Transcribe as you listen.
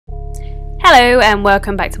Hello and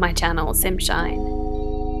welcome back to my channel,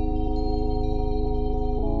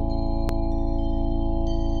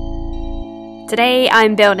 CharlieSimShine. Today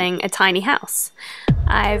I'm building a tiny house.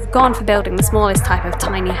 I've gone for building the smallest type of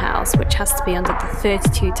tiny house, which has to be under the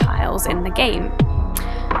 32 tiles in the game.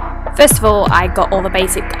 First of all, I got all the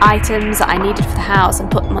basic items that I needed for the house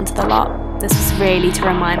and put them onto the lot. This was really to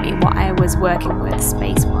remind me what I was working with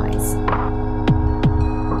space-wise.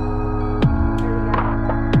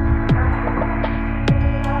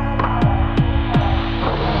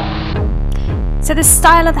 So the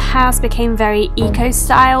style of the house became very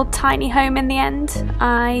eco-style tiny home in the end.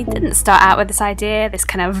 I didn't start out with this idea, this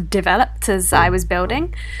kind of developed as I was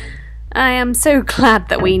building. I am so glad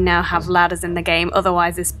that we now have ladders in the game,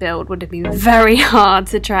 otherwise this build would have been very hard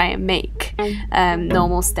to try and make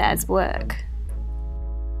normal stairs work.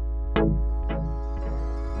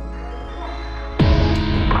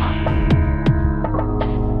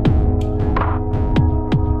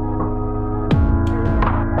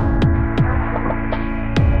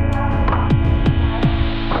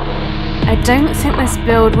 I don't think this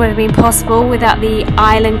build would have been possible without the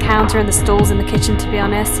island counter and the stalls in the kitchen, to be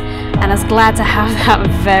honest, and I was glad to have that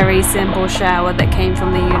very simple shower that came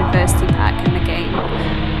from the university pack in the game.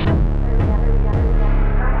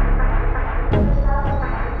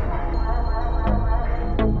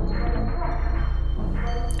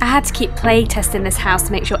 I had to keep play testing this house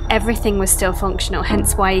to make sure everything was still functional,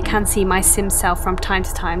 hence why you can see my sim self from time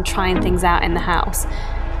to time trying things out in the house.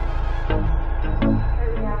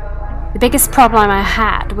 The biggest problem I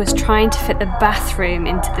had was trying to fit the bathroom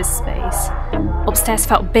into this space. Upstairs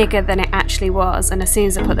felt bigger than it actually was, and as soon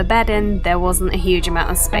as I put the bed in, there wasn't a huge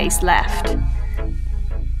amount of space left.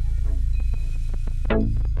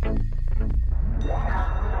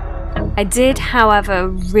 I did, however,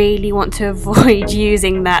 really want to avoid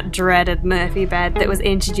using that dreaded Murphy bed that was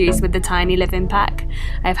introduced with the tiny living pack.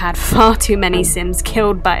 I've had far too many Sims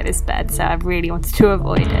killed by this bed, so I really wanted to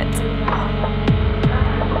avoid it.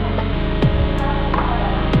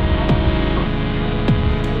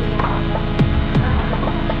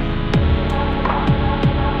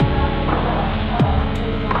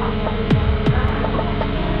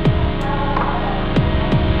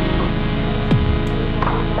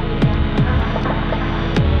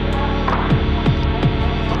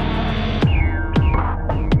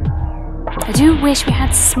 I do wish we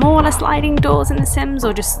had smaller sliding doors in The Sims,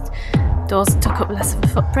 or just doors that took up less of a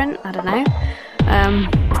footprint, I don't know.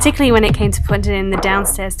 Particularly when it came to putting in the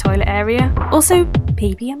downstairs toilet area. Also,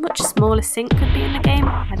 maybe a much smaller sink could be in the game,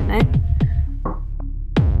 I don't know.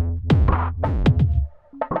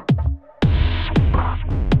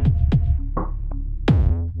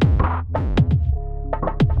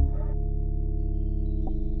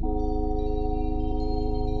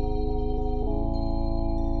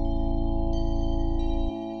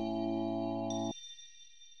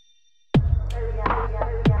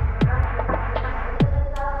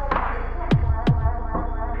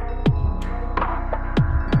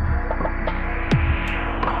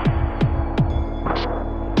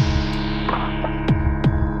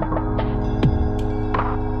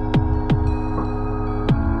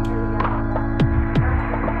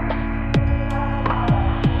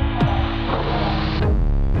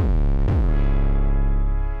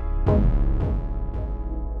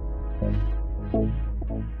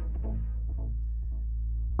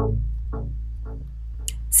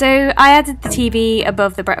 So I added the TV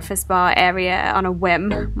above the breakfast bar area on a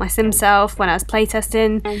whim. My sim self, when I was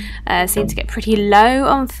playtesting, seemed to get pretty low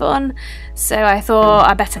on fun, so I thought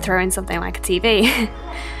I better throw in something like a TV.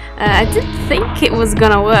 I didn't think it was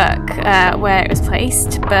gonna work where it was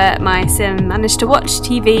placed, but my sim managed to watch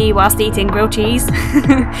TV whilst eating grilled cheese.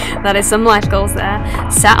 That is some life goals there.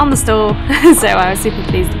 Sat on the stool, so I was super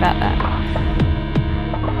pleased about that.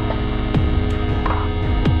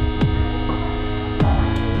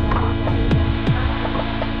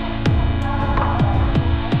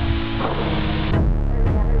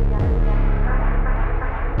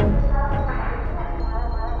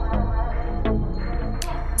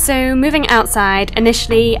 So moving outside,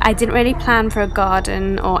 initially I didn't really plan for a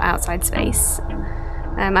garden or outside space.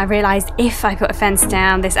 I realised if I put a fence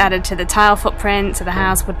down, this added to the tile footprint, so the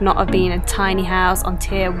house would not have been a tiny house on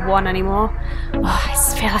tier 1 anymore. Oh, I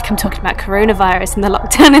just feel like I'm talking about coronavirus and the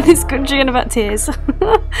lockdown in this country and about tiers.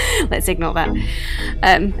 Let's ignore that.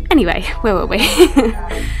 Anyway, where were we?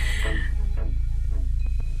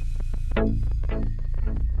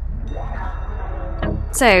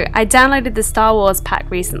 So, I downloaded the Star Wars pack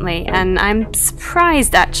recently, and I'm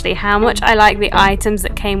surprised actually how much I like the items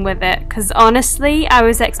that came with it, because honestly I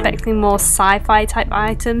was expecting more sci-fi type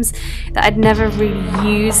items that I'd never really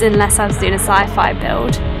use unless I was doing a sci-fi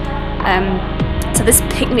build. So this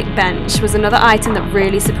picnic bench was another item that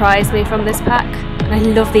really surprised me from this pack, and I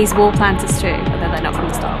love these wall planters too, although they're not from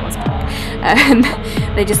the Star Wars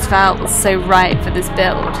pack. They just felt so right for this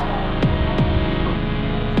build.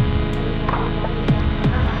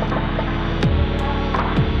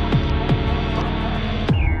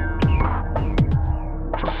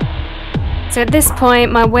 So at this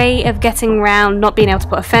point, my way of getting around not being able to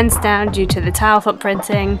put a fence down due to the tile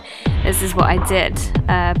footprinting, this is what I did.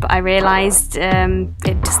 But I realised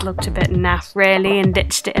it just looked a bit naff really, and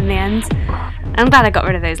ditched it in the end. I'm glad I got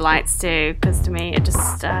rid of those lights too, because to me it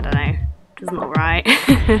just, I don't know, doesn't look right.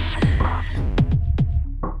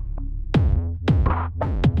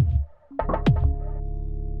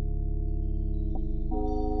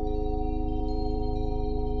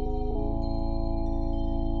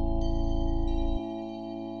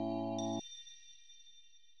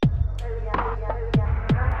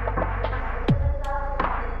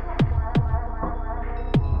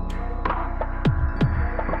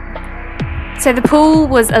 So the pool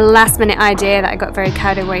was a last minute idea that I got very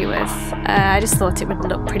carried away with. I just thought it would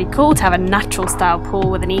look pretty cool to have a natural style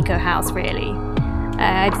pool with an eco house really.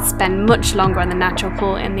 I did spend much longer on the natural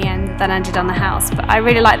pool in the end than I did on the house, but I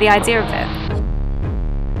really like the idea of it.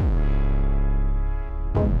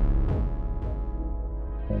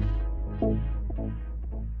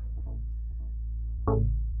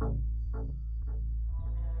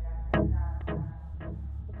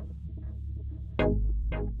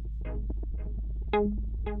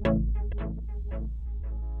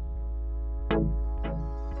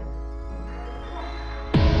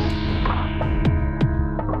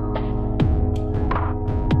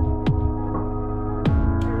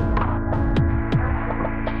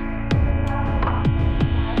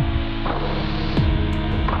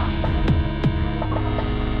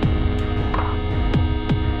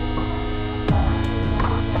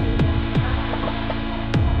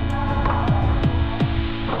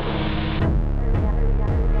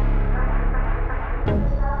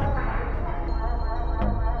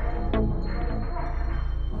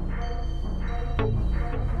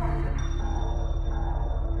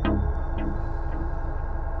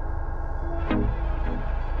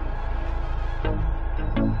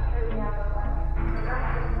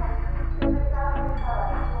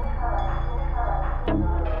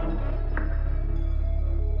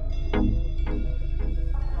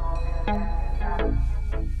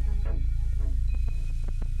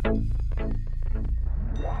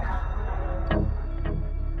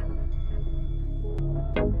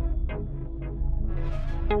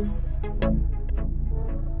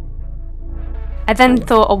 I then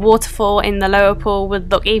thought a waterfall in the lower pool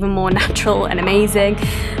would look even more natural and amazing,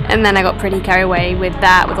 and then I got pretty carried away with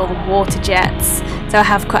that, with all the water jets. So I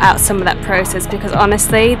have cut out some of that process because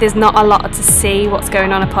honestly there's not a lot to see what's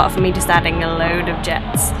going on apart from me just adding a load of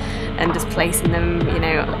jets and just placing them, you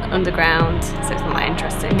know, underground, so it's not that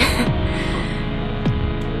interesting.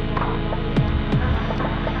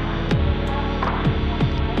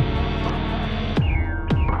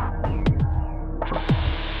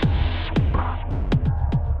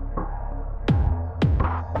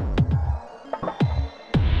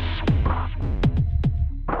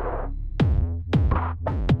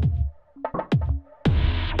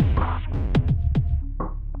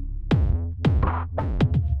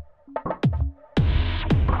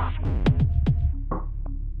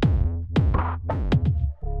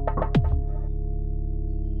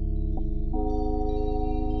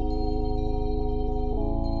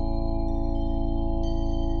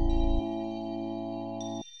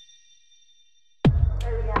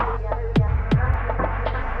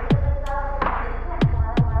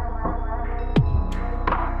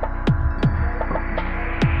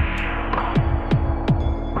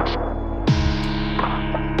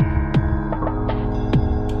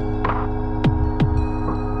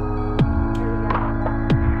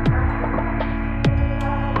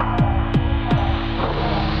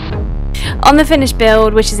 On the finished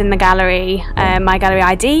build, which is in the gallery, my gallery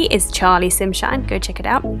ID is CharlieSimShine, go check it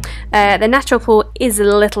out. The natural pool is a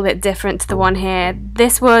little bit different to the one here.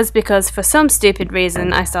 This was because for some stupid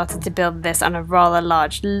reason I started to build this on a rather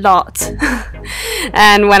large lot.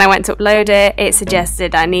 And when I went to upload it, it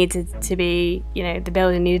suggested I needed to be, you know, the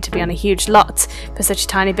building needed to be on a huge lot for such a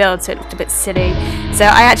tiny build, so it looked a bit silly. So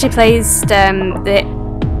I actually placed the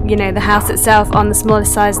you know, the house itself on the smaller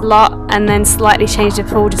sized lot, and then slightly changed the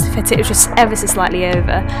pool just to fit it. It was just ever so slightly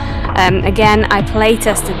over. Again, I play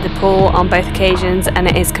tested the pool on both occasions and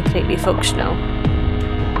it is completely functional.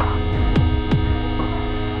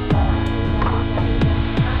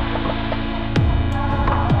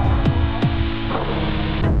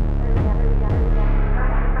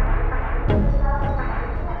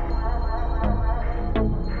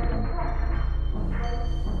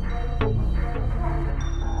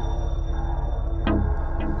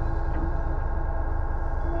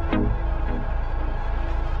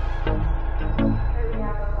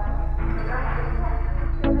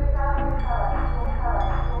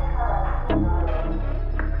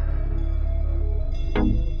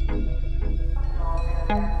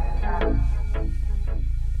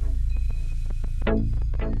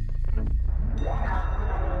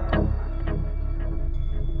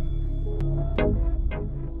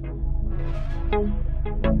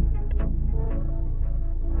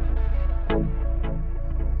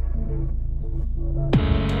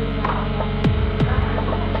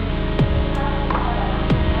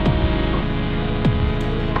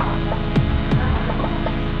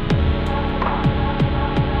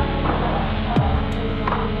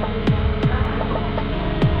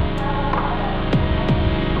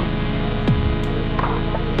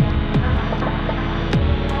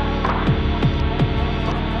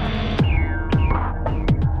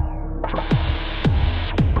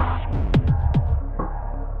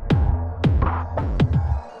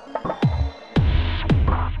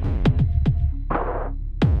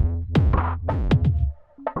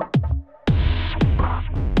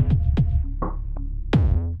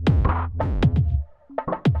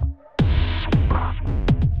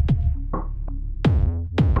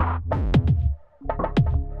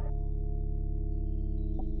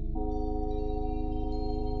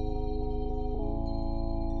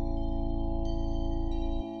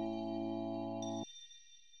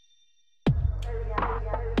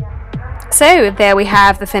 So there we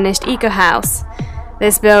have the finished eco house.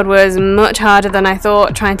 This build was much harder than I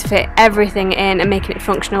thought. Trying to fit everything in and making it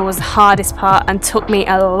functional was the hardest part and took me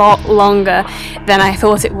a lot longer than I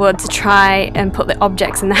thought it would to try and put the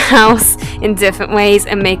objects in the house in different ways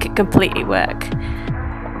and make it completely work.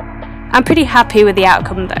 I'm pretty happy with the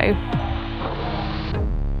outcome though.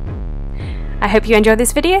 I hope you enjoyed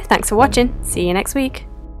this video. Thanks for watching. See you next week.